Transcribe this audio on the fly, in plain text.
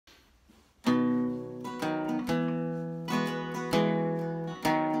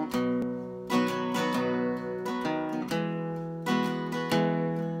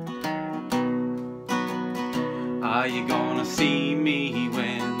wanna see me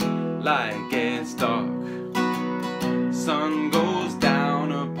when light gets dark. Sun goes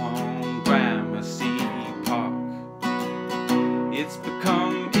down upon Gramercy Park. It's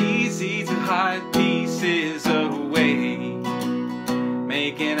become easy to hide pieces away,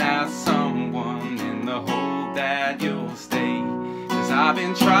 making out someone in the hope that you'll stay. 'Cause I've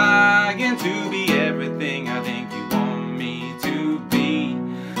been trying to be everything I think you want me to be.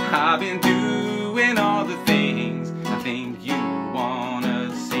 I've been doing all the things I think you wanna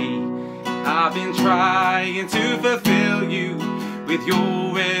see. I've been trying to fulfill you with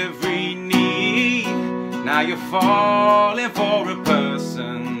your every need. Now you're falling for a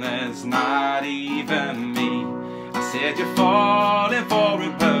person that's not even me. I said you're falling for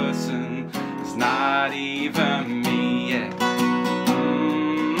a person that's not even me, yeah.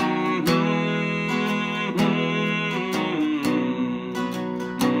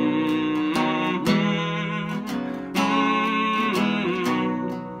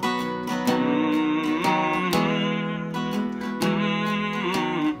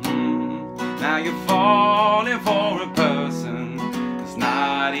 Now you're falling for a person that's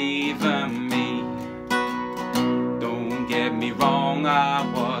not even me. Don't get me wrong, I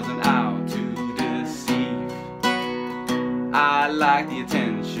wasn't out to deceive. I like the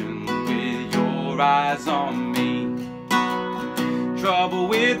attention with your eyes on me. Trouble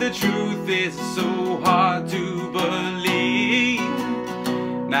with the truth is so hard to believe.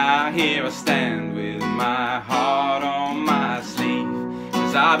 Now here I stand with my heart on my sleeve.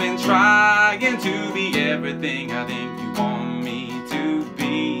 'Cause I've been trying to be everything I think you want me to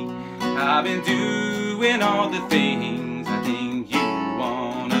be. I've been doing all the things I think you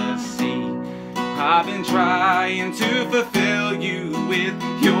wanna see. I've been trying to fulfill you with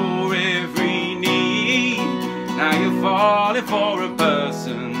your every need. Now you're falling for a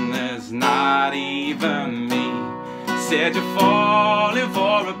person that's not even me. Said you're falling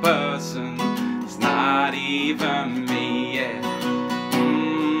for a person that's not even me, yeah.